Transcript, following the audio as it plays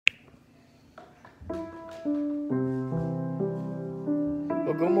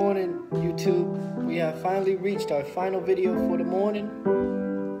Good morning, YouTube. We have finally reached our final video for the morning.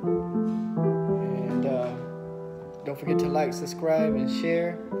 And don't forget to like, subscribe, and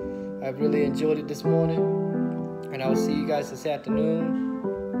share. I've really enjoyed it this morning. And I will see you guys this afternoon.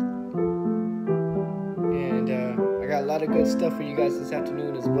 And I got a lot of good stuff for you guys this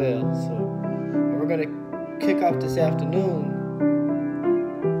afternoon as well. So we're going to kick off this afternoon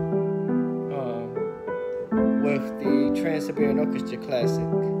with the Trans-Siberian Orchestra Classic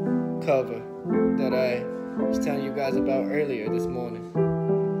cover that I was telling you guys about earlier this morning.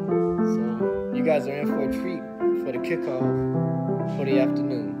 So you guys are in for a treat for the kickoff for the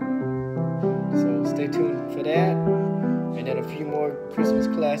afternoon. So stay tuned for that. And then a few more Christmas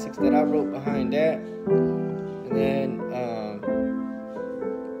classics that I wrote behind that. And then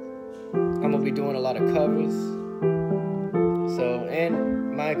I'm going to be doing a lot of covers. So,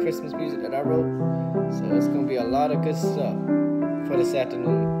 and my Christmas music that I wrote. So it's going to be a lot of good stuff for this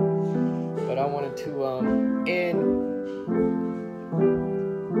afternoon. But I wanted to end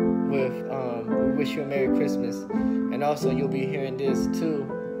with we wish you a Merry Christmas. And also you'll be hearing this too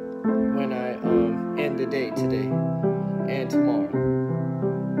when I end the day today and tomorrow.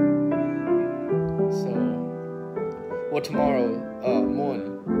 So, well, tomorrow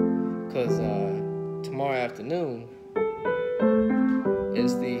morning, because tomorrow afternoon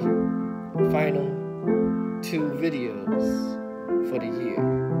is the final 2 videos for the year.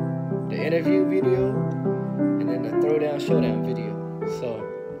 The interview video and then the Throwdown Showdown video. So,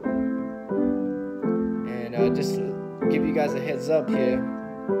 and just to give you guys a heads up here,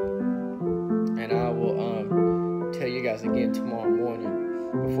 and I will tell you guys again tomorrow morning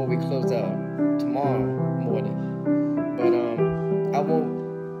before we close out tomorrow morning. But I won't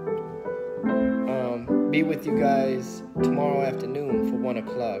be with you guys tomorrow afternoon for 1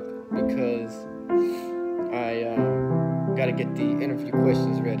 o'clock because I gotta get the interview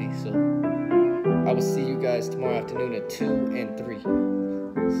questions ready. So I will see you guys tomorrow afternoon at 2 and 3. So,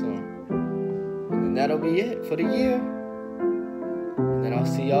 and then that'll be it for the year. And then I'll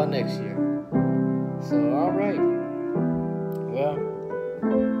see y'all next year. So, alright. Well,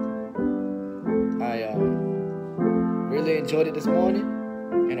 I really enjoyed it this morning.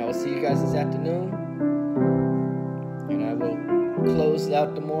 And I will see you guys this afternoon. And I will close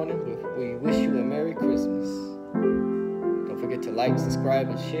out the morning with we wish you a Merry Christmas. Don't forget to like, subscribe,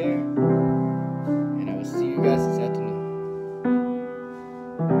 and share. And I will see you guys this afternoon.